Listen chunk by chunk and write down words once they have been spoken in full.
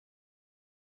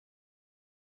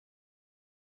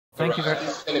Thank you very much.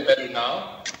 Is it any better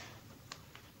now?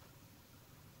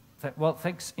 Well,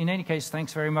 thanks. In any case,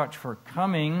 thanks very much for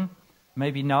coming.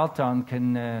 Maybe Nalton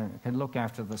can look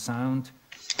after the sound.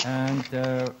 And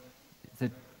the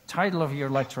title of your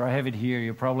lecture, I have it here.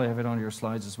 You probably have it on your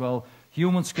slides as well.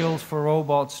 Human Skills for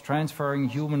Robots: Transferring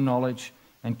Human Knowledge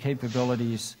and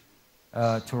Capabilities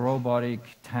to Robotic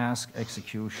Task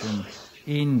Execution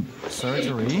in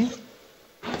Surgery.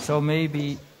 So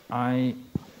maybe I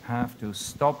have to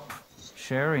stop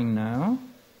sharing now.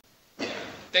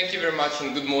 Thank you very much,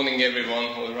 and good morning everyone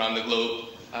all around the globe.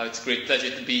 It's a great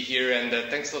pleasure to be here, and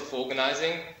thanks a lot for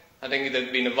organizing. I think it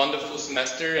has been a wonderful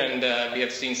semester, and we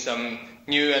have seen some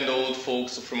new and old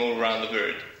folks from all around the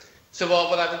world. So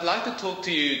what I would like to talk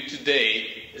to you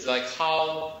today is like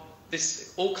how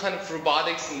this all kind of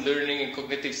robotics and learning and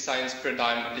cognitive science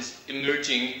paradigm is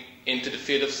emerging into the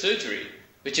field of surgery,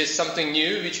 which is something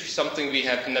new, which is something we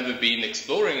have never been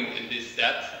exploring in this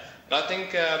depth. And I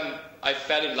think I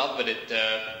fell in love with it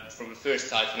from the first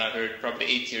sight when I heard probably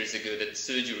 8 years ago that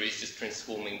surgery is just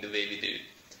transforming the way we do.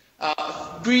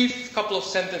 Brief couple of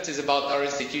sentences about our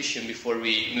institution before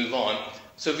we move on.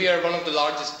 So we are one of the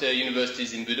largest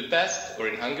universities in Budapest, or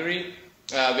in Hungary.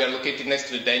 We are located next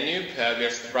to the Danube. We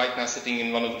are right now sitting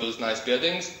in one of those nice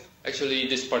buildings. Actually,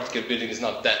 this particular building is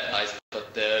not that nice,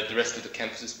 but the rest of the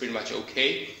campus is pretty much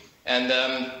okay. And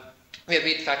we have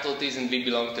 8 faculties, and we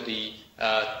belong to the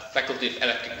Faculty of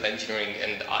Electrical Engineering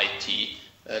and IT.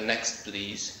 Next,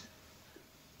 please.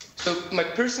 So my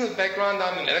personal background,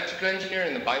 I'm an electrical engineer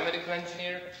and a biomedical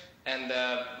engineer, and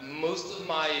most of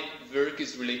my work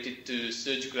is related to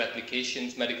surgical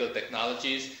applications, medical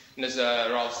technologies. And as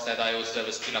Ralph said, I also have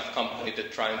a spin-off company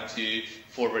that's trying to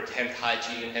forward hand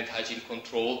hygiene and hand hygiene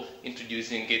control,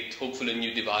 introducing it, hopefully a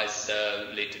new device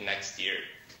later next year.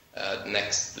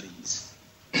 Next, please.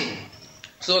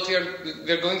 So what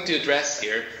we're going to address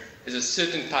here is a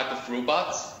certain type of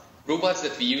robots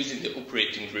that we use in the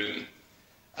operating room.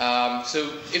 So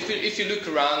if you look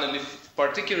around, and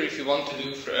particularly if you want to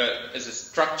look for, as a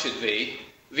structured way,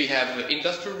 we have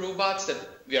industrial robots that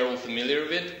we are all familiar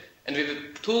with, and we have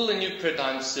a totally new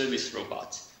paradigm, service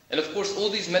robots. And of course, all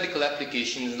these medical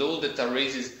applications, all that are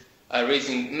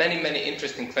raising many, many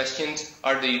interesting questions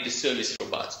are the service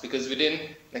robots, because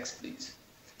within, next please,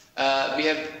 we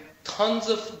have tons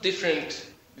of different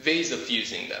ways of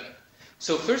using them.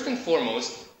 So first and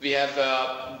foremost, we have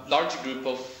a large group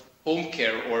of home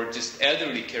care or just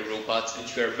elderly care robots,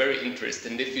 which we are very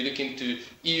interested in. If you look into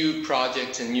EU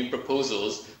projects and new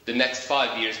proposals, the next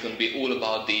 5 years is going to be all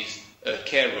about these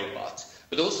care robots.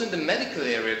 But also in the medical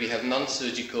area, we have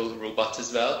non-surgical robots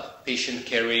as well, patient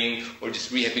carrying or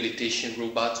just rehabilitation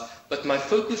robots. But my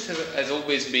focus has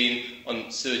always been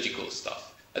on surgical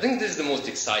stuff. I think this is the most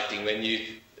exciting when you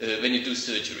do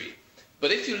surgery.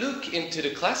 But if you look into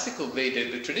the classical way,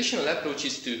 the traditional approach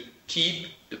is to keep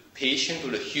the patient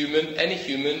or any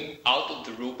human out of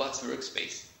the robot's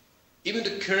workspace. Even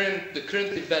the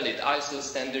currently valid ISO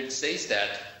standard says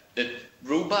that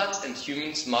robots and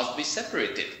humans must be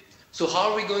separated. So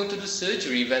how are we going to do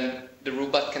surgery when the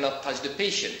robot cannot touch the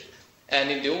patient? And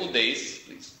in the old days,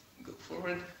 please go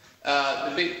forward,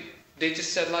 they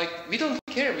just said like, we don't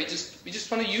care, we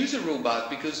just want to use a robot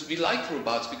because we like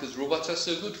robots, because robots are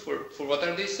so good. For what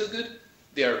are they so good?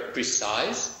 They are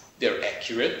precise, they're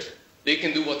accurate, they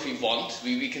can do what we want,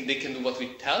 they can do what we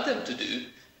tell them to do.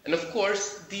 And of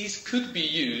course, these could be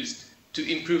used to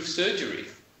improve surgery.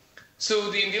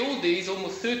 So in the old days,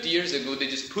 almost 30 years ago, they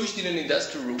just pushed in an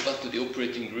industrial robot to the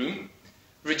operating room,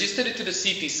 registered it to the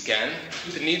CT scan,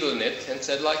 put a needle in it, and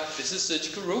said like, this is a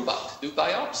surgical robot, do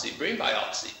biopsy, brain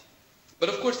biopsy. But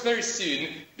of course, very soon,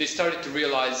 they started to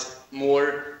realize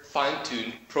more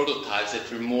fine-tuned prototypes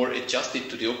that were more adjusted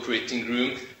to the operating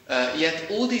room. Yet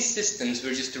all these systems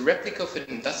were just a replica of an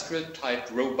industrial-type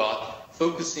robot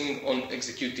focusing on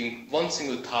executing one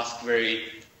single task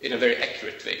in a very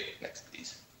accurate way. Next,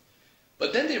 please.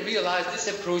 But then they realized this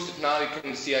approach that now you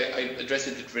can see, I addressed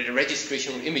it with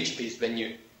registration or image-based. When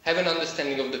you have an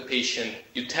understanding of the patient,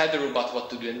 you tell the robot what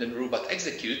to do, and then the robot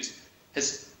executes,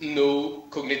 has no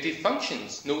cognitive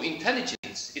functions, no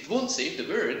intelligence. It won't save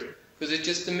the world because it's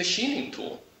just a machining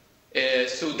tool.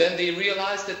 So then they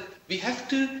realized that we have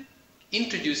to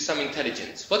introduce some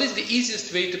intelligence. What is the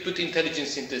easiest way to put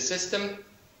intelligence into a system?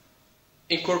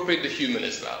 Incorporate the human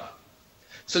as well.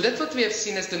 So that's what we have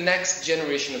seen as the next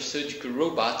generation of surgical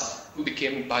robots, who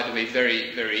became, by the way,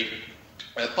 very, very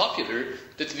popular,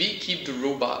 that we keep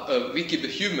the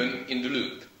human in the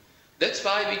loop. That's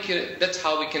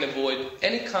how we can avoid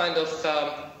any kind of,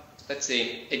 let's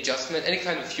say, adjustment, any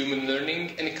kind of human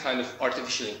learning, any kind of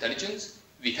artificial intelligence.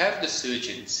 we have the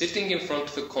surgeon sitting in front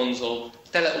of a console,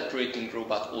 teleoperating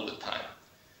robot all the time.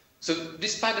 So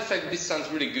despite the fact this sounds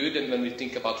really good, and when we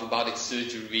think about robotic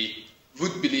surgery, we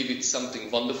would believe it's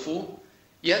something wonderful,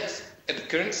 yet at the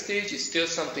current stage it's still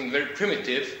something very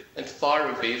primitive and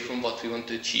far away from what we want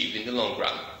to achieve in the long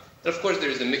run. And of course there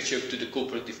is a mixture to the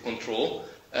cooperative control.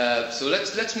 So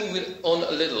let's move on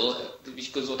a little,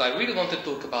 because what I really want to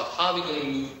talk about, how we're going to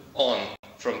move on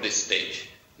from this stage.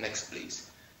 Next, please.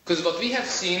 Because what we have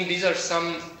seen, these are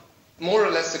some more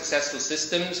or less successful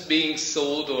systems being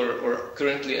sold or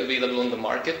currently available on the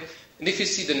market. And if you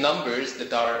see the numbers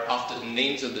that are after the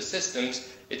names of the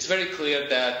systems, it's very clear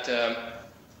that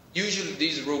usually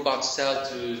these robots sell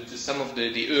to some of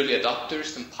the early adopters,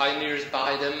 some pioneers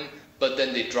buy them, but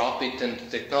then they drop it and the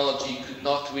technology could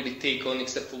not really take on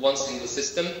except for one single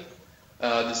system.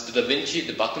 This is the Da Vinci,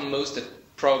 the bottommost, that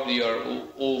probably you are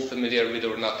all familiar with,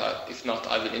 or not. If not,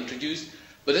 I will introduce.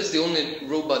 But that's the only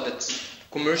robot that's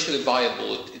commercially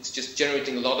viable. It's just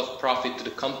generating a lot of profit to the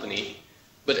company.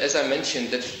 But as I mentioned,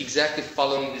 that's exactly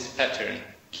following this pattern.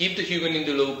 Keep the human in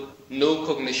the loop, no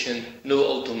cognition, no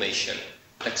automation.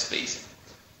 Next, please.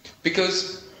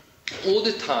 Because all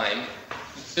the time,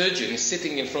 the surgeon is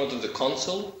sitting in front of the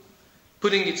console,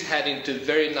 putting its head into a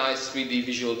very nice 3D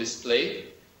visual display,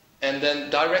 and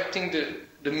then directing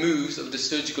the moves of the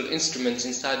surgical instruments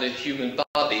inside the human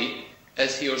body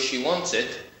as he or she wants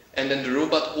it, and then the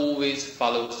robot always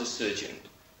follows the surgeon.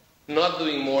 Not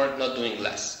doing more, not doing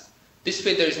less. This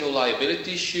way there is no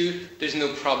liability issue, there's no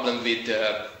problem with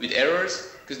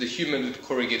errors, because the human would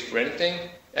corrigate for anything,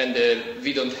 and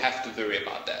we don't have to worry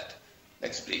about that.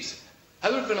 Next, please.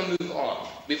 How we're going to move on?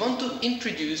 We want to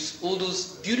introduce all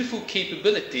those beautiful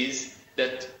capabilities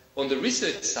that on the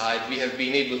research side we have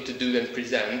been able to do and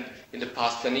present in the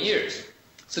past 20 years.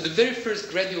 So the very first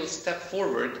gradual step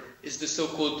forward is the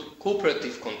so-called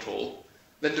cooperative control,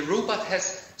 when the robot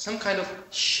has some kind of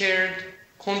shared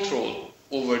control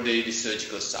over the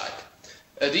surgical side.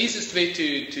 The easiest way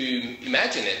to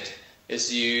imagine it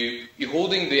is you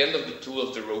holding the end of the tool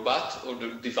of the robot or the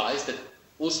device that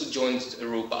also joins a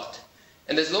robot.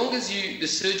 And as long as the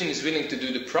surgeon is willing to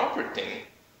do the proper thing,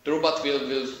 the robot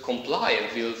will comply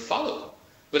and will follow.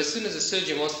 But as soon as the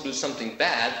surgeon wants to do something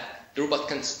bad, the robot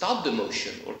can stop the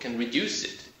motion or can reduce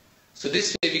it. So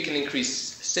this way we can increase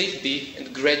safety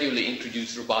and gradually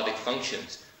introduce robotic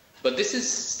functions. But this is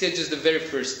still just the very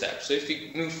first step. So if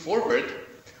we move forward,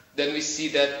 then we see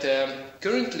that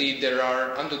currently there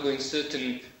are undergoing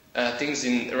certain things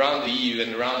around the EU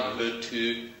and around the world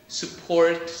to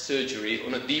support surgery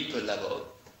on a deeper level,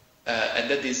 and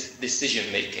that is decision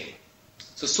making.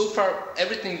 So far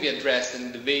everything we addressed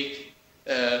and the way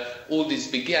all this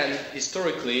began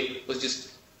historically was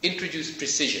just introduce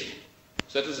precision.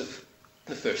 So that was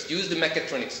the first. Use the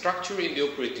mechatronic structure in the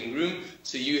operating room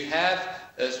so you have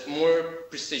more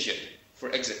precision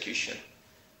for execution.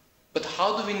 But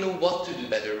how do we know what to do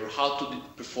better or how to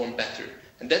perform better?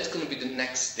 And that's going to be the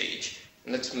next stage.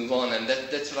 And let's move on, and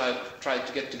that's what I've tried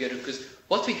to get together, because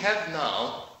what we have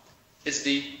now is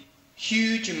the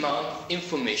huge amount of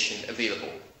information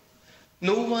available.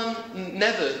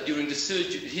 Never during the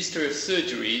history of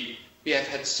surgery, we have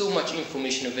had so much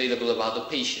information available about the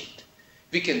patient.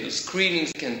 We can do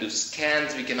screenings, we can do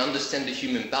scans, we can understand the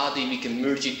human body, we can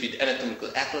merge it with anatomical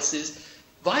atlases.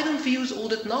 Why don't we use all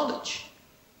that knowledge?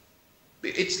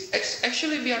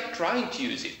 Actually, we are trying to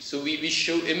use it. So we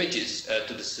show images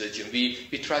to the surgeon, we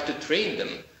try to train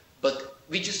them, but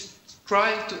we just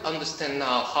try to understand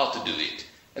now how to do it.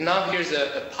 And now here's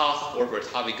a path forward,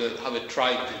 how we're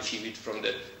trying to achieve it from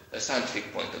the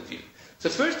scientific point of view. So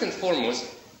first and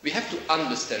foremost, we have to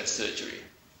understand surgery.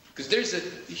 Because there's a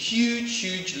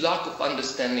huge lack of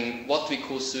understanding what we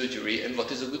call surgery and what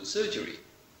is a good surgery.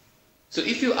 So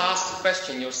if you ask the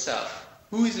question yourself,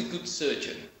 who is a good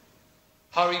surgeon?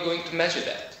 How are you going to measure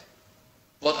that?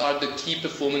 What are the key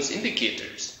performance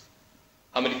indicators?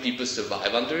 How many people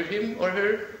survive under him or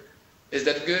her? Is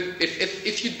that good?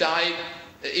 If you die,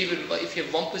 even if you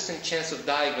have 1% chance of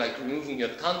dying, like removing your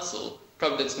tonsil,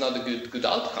 probably that's not a good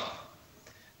outcome.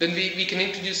 Then we can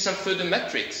introduce some further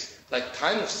metrics, like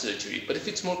time of surgery, but if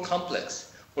it's more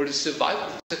complex, or the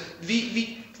survival,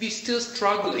 we're still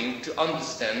struggling to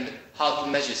understand how to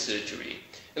measure surgery.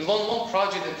 And one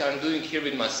project that I'm doing here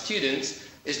with my students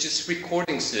is just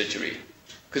recording surgery,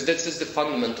 because that's just the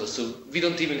fundamental. So we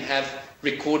don't even have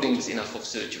recordings enough of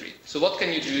surgery. So what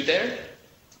can you do there?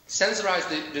 Sensorize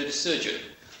the surgeon.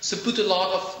 So put a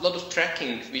lot of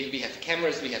tracking. We have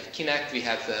cameras, we have Kinect, we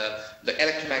have the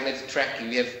electromagnetic tracking.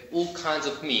 We have all kinds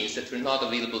of means that were not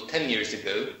available 10 years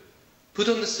ago. Put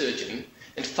on the surgeon,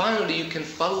 and finally you can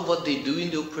follow what they do in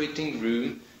the operating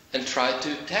room and try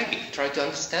to tag it, try to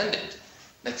understand it.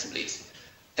 Next, please.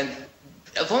 And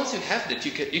once you have that,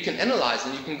 you can analyze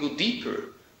and you can go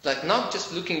deeper. Like not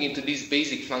just looking into these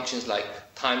basic functions like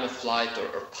time of flight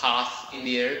or path in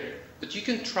the air, but you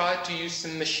can try to use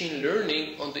some machine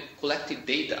learning on the collected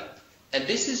data. And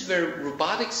this is where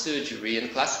robotic surgery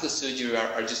and classical surgery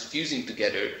are just fusing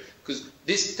together, because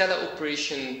this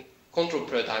teleoperation control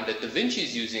paradigm that Da Vinci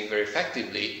is using very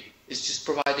effectively is just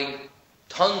providing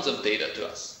tons of data to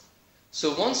us.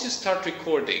 So once you start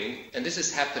recording, and this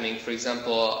is happening, for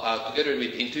example, together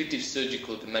with Intuitive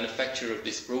Surgical, the manufacturer of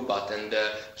this robot, and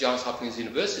Johns Hopkins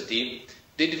University,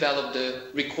 they developed a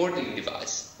recording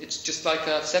device. It's just like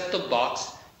a set-top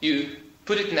box. You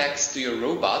put it next to your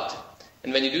robot,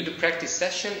 and when you do the practice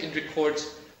session, it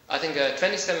records, I think,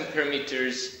 27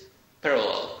 parameters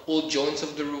parallel. All joints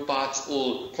of the robots,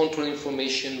 all control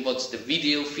information, what's the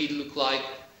video feed look like,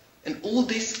 and all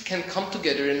this can come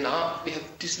together, and now we have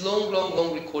these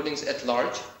long recordings at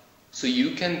large, so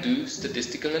you can do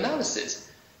statistical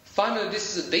analysis. Finally,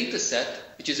 this is a data set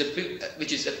which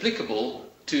is applicable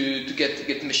to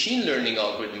get machine learning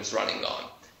algorithms running on.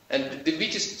 And we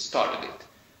just started it.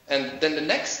 And then the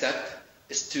next step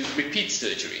is to repeat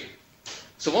surgery.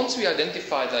 So once we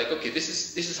identified, like, okay,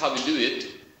 this is how we do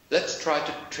it, let's try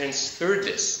to transfer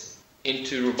this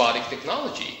into robotic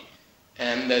technology.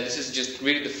 And this is just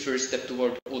really the first step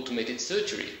toward automated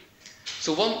surgery.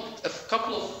 So a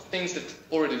couple of things that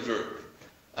already work.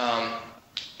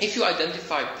 If you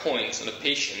identify points on a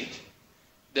patient,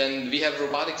 then we have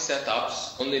robotic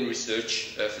setups, only in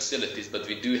research facilities, but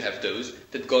we do have those,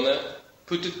 that gonna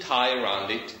put a tie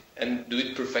around it and do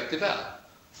it perfectly well.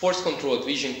 Force controlled,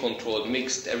 vision controlled,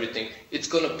 mixed, everything. It's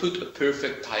gonna put a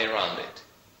perfect tie around it.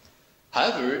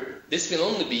 However, this will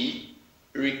only be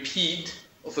a repeat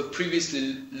of a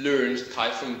previously learned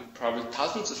type from probably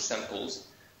thousands of samples,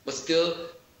 but still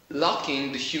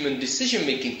lacking the human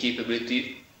decision-making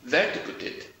capability where to put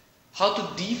it, how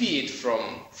to deviate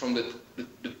from the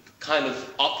kind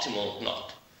of optimal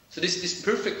knot. So this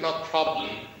perfect knot problem,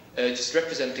 just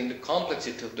representing the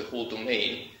complexity of the whole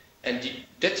domain, and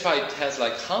that's why it has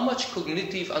like how much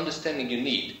cognitive understanding you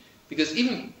need, because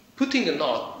even putting a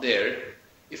knot there,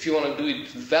 if you want to do it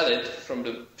valid from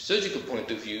the surgical point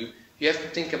of view, you have to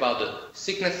think about the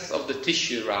thickness of the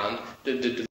tissue around,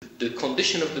 the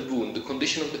condition of the wound, the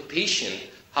condition of the patient,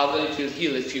 how well it will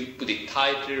heal if you put it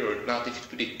tighter or not, if you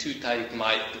put it too tight it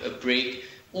might break,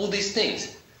 all these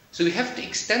things. So we have to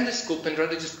extend the scope, and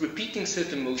rather just repeating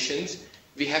certain motions,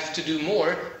 we have to do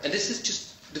more, and this is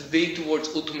just the way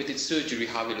towards automated surgery,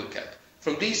 how we look at.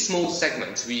 From these small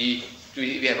segments we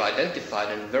have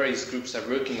identified, and various groups are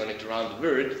working on it around the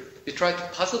world, we try to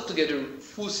puzzle together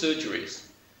full surgeries,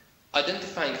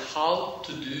 identifying how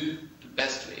to do the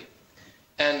best way.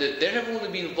 And there have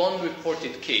only been one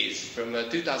reported case from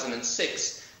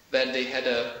 2006 where they had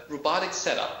a robotic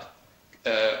setup,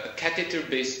 a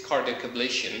catheter-based cardiac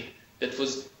ablation that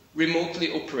was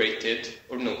remotely operated,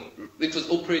 or no, it was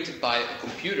operated by a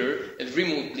computer and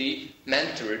remotely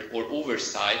mentored or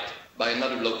oversight by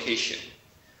another location.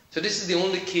 So this is the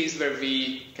only case where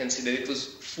we can say that it was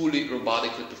fully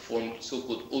robotically performed,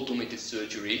 so-called automated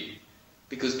surgery,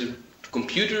 because the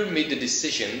computer made the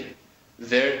decision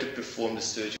where to perform the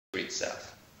surgery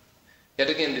itself. Yet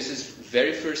again, this is the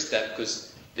very first step,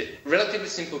 because the relatively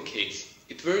simple case,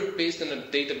 it worked based on a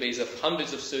database of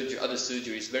hundreds of other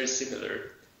surgeries, very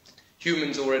similar.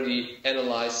 Humans already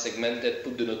analyzed, segmented,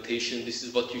 put the notation, this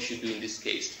is what you should do in this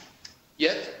case.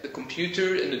 Yet, the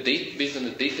computer, and based on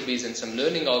the database and some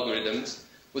learning algorithms,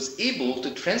 was able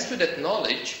to transfer that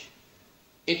knowledge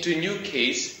into a new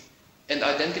case and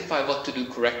identify what to do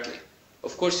correctly.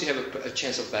 Of course, you have a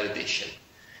chance of validation.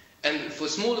 And for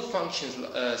smaller functions,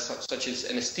 such as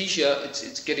anesthesia,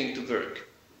 it's getting to work.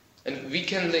 And we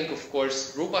can link, of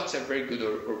course, robots are very good,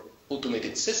 or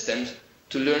automated systems,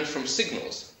 to learn from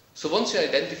signals. So once you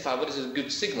identify what is a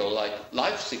good signal, like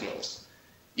live signals,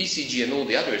 ECG and all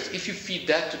the others, if you feed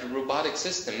that to the robotic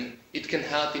system, it can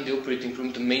help in the operating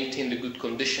room to maintain the good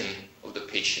condition of the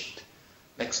patient.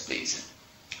 Next, please.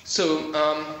 So,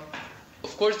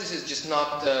 of course, this is just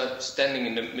not standing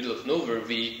in the middle of nowhere.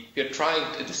 We are trying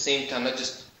at the same time not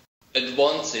just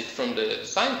advance it from the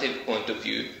scientific point of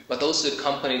view, but also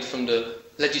accompany it from the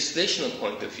legislational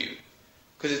point of view.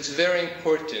 Because it's very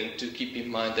important to keep in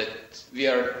mind that we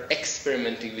are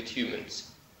experimenting with humans.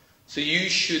 So you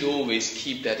should always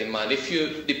keep that in mind. If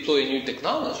you deploy a new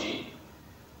technology,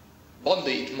 one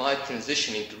day it might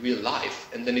transition into real life,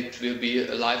 and then it will be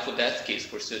a life or death case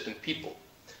for certain people.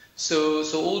 So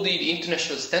all the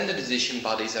international standardization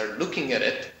bodies are looking at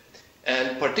it,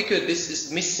 and particularly this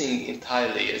is missing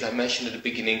entirely, as I mentioned at the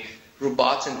beginning,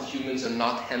 robots and humans are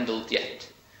not handled yet.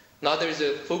 Now there is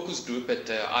a focus group at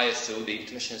ISO, the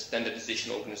International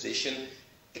Standardization Organization,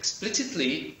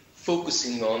 explicitly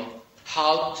focusing on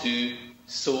how to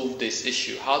solve this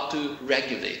issue, how to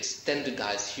regulate,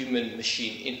 standardize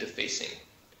human-machine interfacing.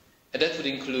 And that would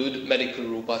include medical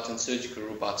robots and surgical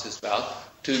robots as well,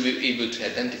 to be able to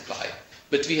identify.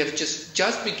 But we have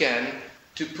just began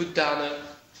to put down a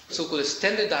so-called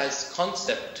standardized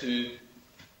concept to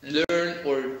learn,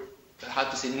 or how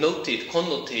to say,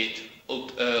 connotate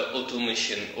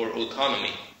automation or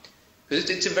autonomy. Because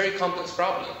it's a very complex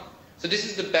problem. So this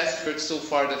is the best work so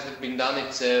far that has been done.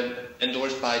 It's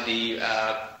endorsed by the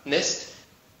NIST,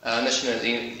 National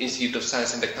Institute of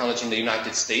Science and Technology in the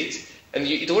United States. And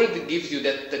it already gives you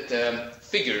that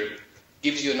figure,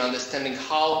 gives you an understanding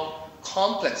how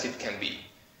complex it can be.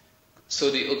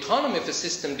 So the autonomy of a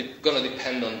system is going to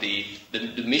depend on the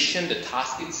mission, the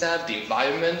task itself, the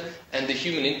environment, and the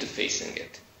human interfacing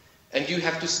it. And you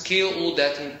have to scale all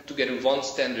that together one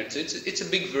standard. So it's a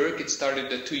big work. It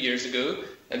started 2 years ago,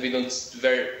 and we don't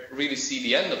really see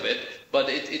the end of it, but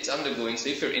it's undergoing. So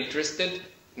if you're interested,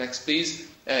 next please,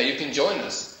 you can join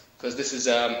us, because this is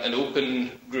an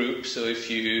open group. So if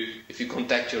you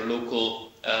contact your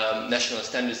local National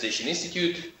Standardization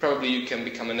Institute, probably you can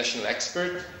become a national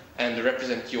expert and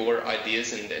represent your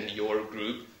ideas and your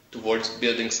group towards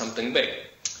building something big.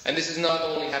 And this is not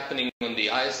only happening on the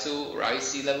ISO or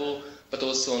IC level, but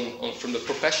also from the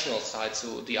professional side.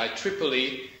 So the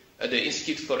IEEE, the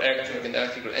Institute for Electronic and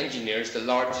Electrical Engineers, the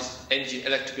largest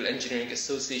electrical engineering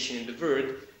association in the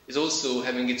world, is also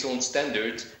having its own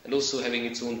standards and also having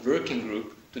its own working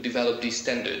group to develop these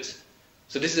standards.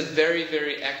 So this is a very,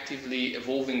 very actively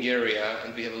evolving area,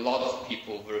 and we have a lot of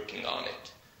people working on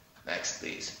it. Next,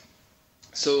 please.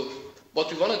 So what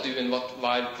we want to do and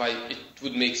why it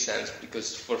would make sense,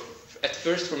 because at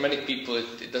first for many people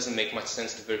it doesn't make much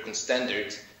sense to work on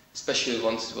standards, especially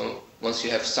once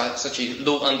you have such a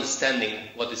low understanding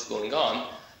what is going on.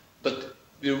 But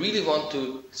we really want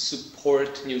to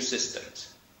support new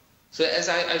systems. So as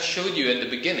I showed you at the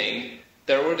beginning,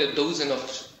 there are already a dozen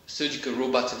of surgical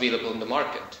robots available on the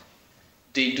market.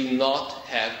 They do not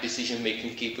have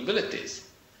decision-making capabilities.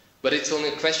 But it's only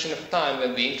a question of time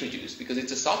when we introduce, because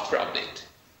it's a software update.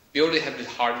 We already have the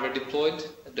hardware deployed,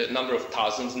 the number of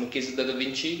thousands in the case of the Da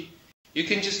Vinci. You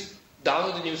can just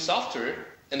download the new software,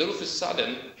 and all of a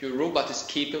sudden, your robot is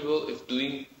capable of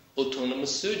doing autonomous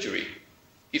surgery,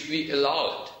 if we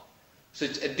allow it. So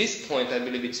at this point, I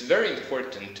believe it's very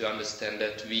important to understand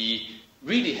that we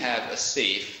really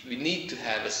we need to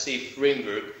have a safe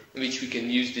framework in which we can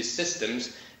use these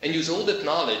systems and use all that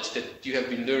knowledge that you have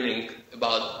been learning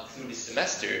about through this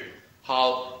semester.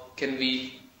 How can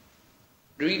we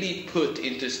really put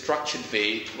into a structured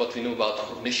way what we know about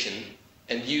cognition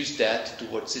and use that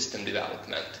towards system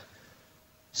development?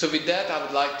 So with that, I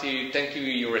would like to thank you for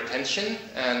your attention,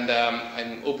 and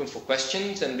I'm open for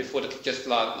questions. And before that, just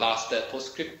last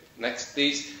postscript, next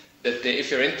please, that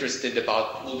if you're interested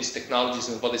about all these technologies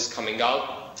and what is coming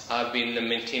out, I've been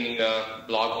maintaining a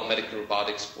blog on medical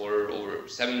robotics for over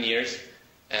 7 years,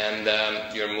 and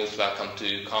you're most welcome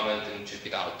to comment and check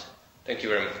it out. Thank you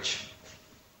very much.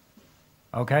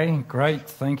 Okay, great.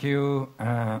 Thank you,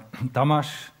 Tamás,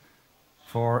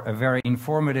 for a very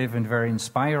informative and very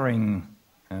inspiring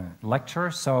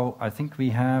lecture. So I think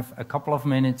we have a couple of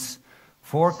minutes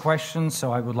for questions.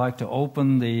 So I would like to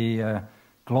open the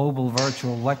Global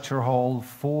Virtual Lecture Hall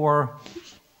for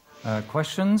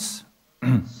questions.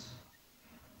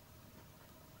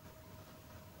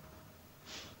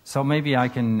 So maybe I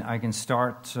can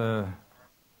start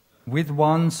with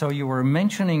one. So you were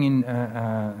mentioning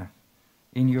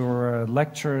in your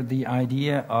lecture the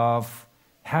idea of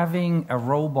having a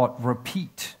robot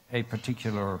repeat a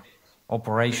particular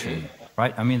operation,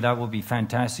 right? I mean, that would be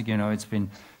fantastic. You know, it's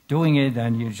been doing it,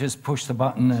 and you just push the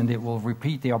button and it will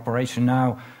repeat the operation.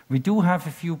 Now, we do have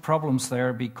a few problems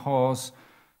there because,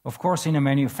 of course, in a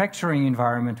manufacturing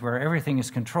environment where everything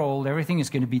is controlled, everything is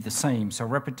going to be the same. So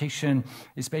repetition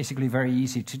is basically very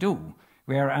easy to do.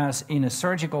 Whereas in a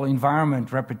surgical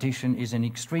environment, repetition is an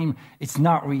extreme, it's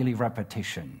not really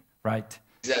repetition, right?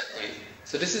 Exactly.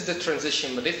 So this is the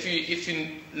transition, but if you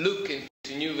look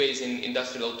into new ways in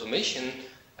industrial automation,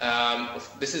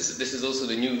 this is also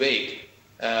the new way,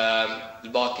 the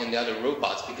Bach and the other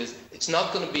robots, because it's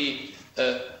not going to be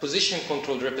a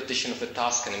position-controlled repetition of a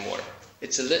task anymore.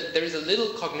 There is a little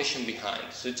cognition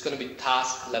behind, so it's going to be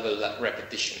task-level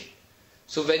repetition.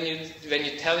 So when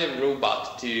you tell your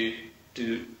robot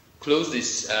to close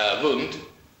this wound,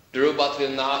 the robot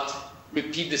will not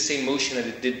repeat the same motion that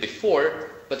it did before,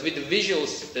 but with the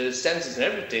visuals, the senses and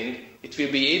everything, it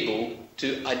will be able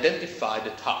to identify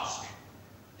the task.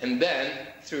 And then,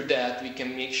 through that, we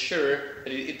can make sure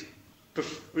that it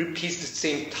repeats the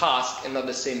same task and not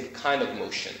the same kind of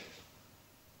motion.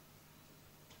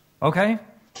 Okay,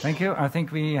 thank you. I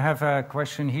think we have a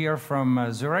question here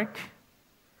from Zurich.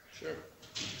 Sure.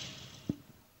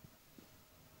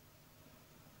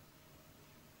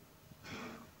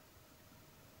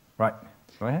 Right,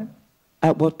 go ahead.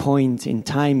 At what point in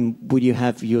time would you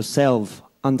have yourself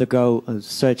undergo a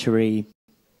surgery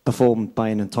performed by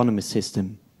an autonomous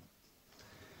system?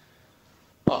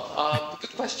 Well,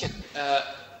 good question.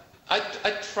 I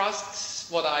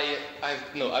trust what I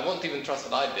won't even trust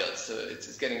what I built, so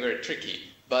it's getting very tricky.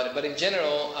 But in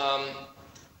general,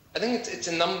 I think it's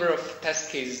a number of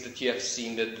test cases that you have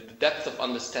seen, the depth of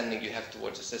understanding you have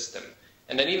towards a system.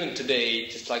 And then even today,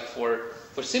 just like for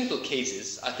simple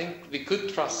cases, I think we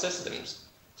could trust systems.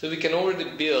 So we can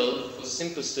already build for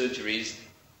simple surgeries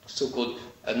so-called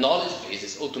knowledge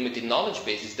bases, automated knowledge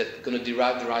bases that are going to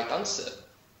derive the right answer.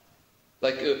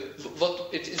 Like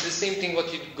it's the same thing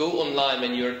what you go online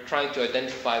when you're trying to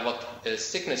identify what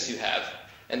sickness you have,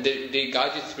 and they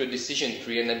guide you through a decision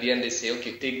tree, and at the end they say,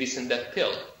 okay, take this and that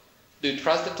pill. Do you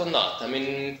trust it or not? I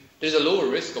mean, there's a lower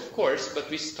risk, of course, but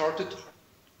we started to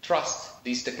trust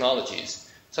these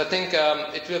technologies. So I think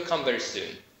it will come very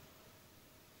soon.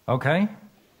 Okay.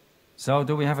 So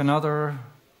do we have another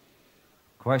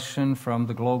question from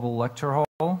the global lecture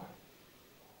hall?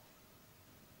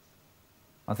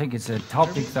 I think it's a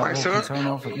topic that will concern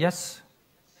all. Yes?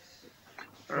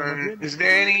 Is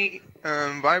there any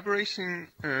vibration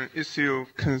issue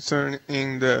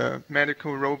concerning the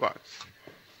medical robots?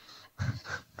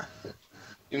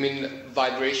 You mean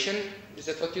vibration? Is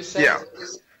that what you said? Yeah.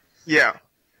 Yeah.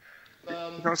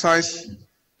 No,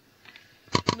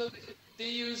 they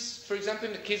use, for example,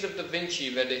 in the case of Da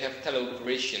Vinci, where they have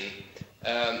teleoperation,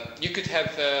 you could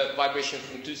have vibration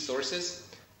from two sources.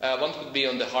 One could be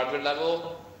on the hardware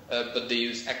level, but they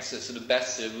use access to the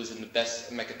best servos and the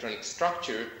best mechatronic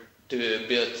structure to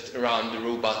build around the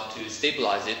robot to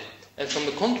stabilize it. And from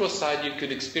the control side, you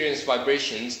could experience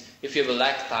vibrations if you have a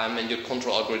lag time and your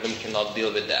control algorithm cannot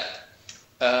deal with that.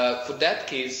 For that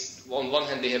case, on one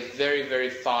hand, they have very, very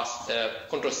fast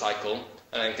control cycle.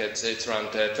 I think it's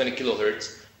around 20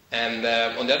 kilohertz. And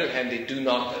on the other hand, they did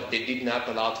not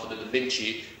allow for the Da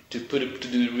Vinci to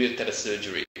do real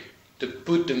telesurgery, to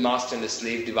put the master and the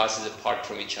slave devices apart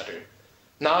from each other.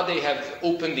 Now they have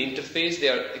opened the interface, they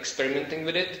are experimenting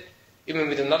with it. Even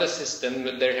with another system,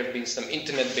 there have been some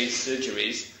internet-based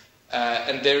surgeries,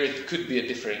 and there it could be a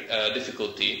different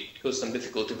difficulty,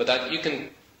 but you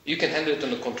can handle it on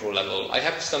the control level. I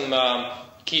have some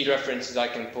key references I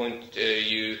can point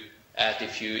you at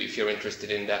if you're interested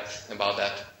in depth about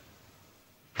that.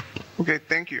 Okay,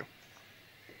 thank you.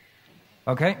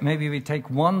 Okay, maybe we take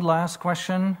one last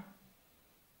question.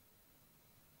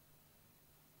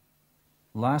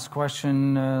 Last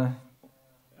question. A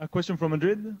question from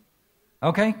Madrid.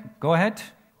 Okay, go ahead.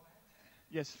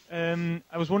 Yes,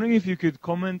 I was wondering if you could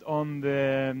comment on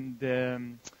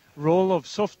the role of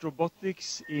soft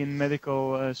robotics in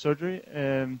medical surgery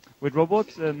with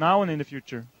robots now and in the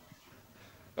future.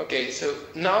 Okay, so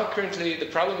now currently the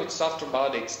problem with soft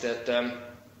robotics that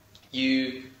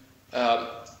you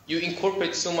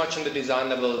incorporate so much on the design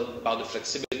level about the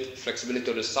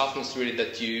flexibility or the softness really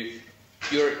that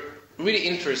you're really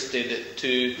interested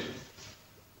to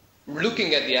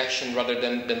looking at the action rather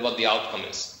than what the outcome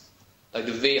is, like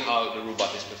the way how the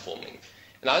robot is performing.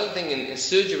 And I don't think in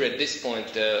surgery at this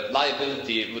point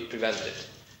liability would prevent it,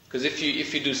 because if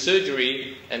you do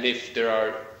surgery and if there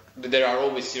are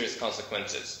always serious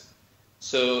consequences.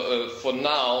 So for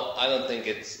now, I don't think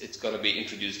it's going to be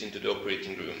introduced into the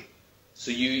operating room. So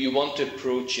you want to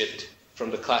approach it from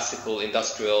the classical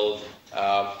industrial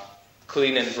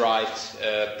clean and bright,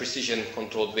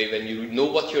 precision-controlled way when you know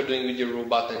what you're doing with your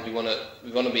robot and you want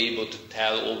to be able to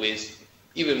tell always,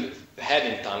 even ahead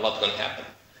in time, what's going to happen.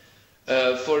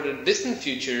 For the distant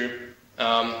future,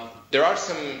 there are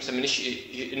some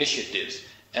initiatives,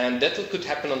 and that could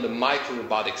happen on the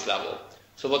micro-robotics level.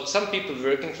 So what some people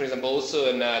working, for example, also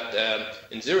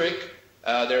in Zurich,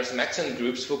 there are some excellent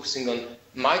groups focusing on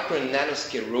micro and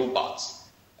nanoscale robots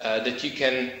that you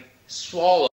can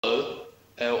swallow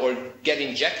or get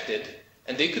injected,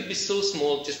 and they could be so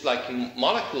small, just like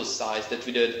molecule size, that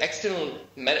with an external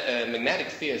magnetic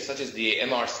field, such as the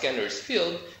MR scanner's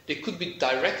field, they could be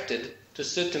directed to a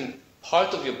certain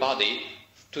part of your body,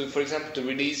 to, for example, to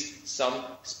release some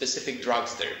specific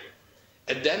drugs there.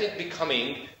 And then it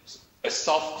becoming a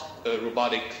soft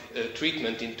robotic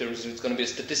treatment in terms of it's going to be a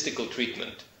statistical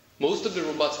treatment. Most of the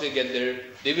robots will get there,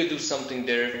 they will do something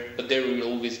there, but there will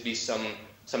always be some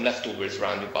leftovers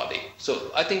around your body.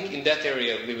 So I think in that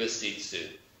area we will see it soon.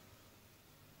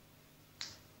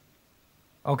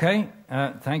 Okay,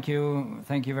 thank you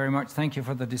very much. Thank you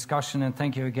for the discussion, and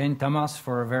thank you again, Tamás,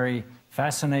 for a very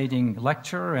fascinating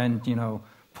lecture and, you know,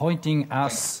 pointing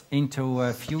us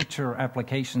into future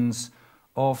applications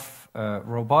of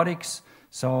robotics.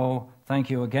 So thank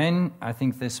you again. I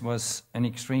think this was an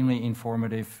extremely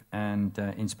informative and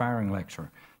inspiring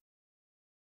lecture.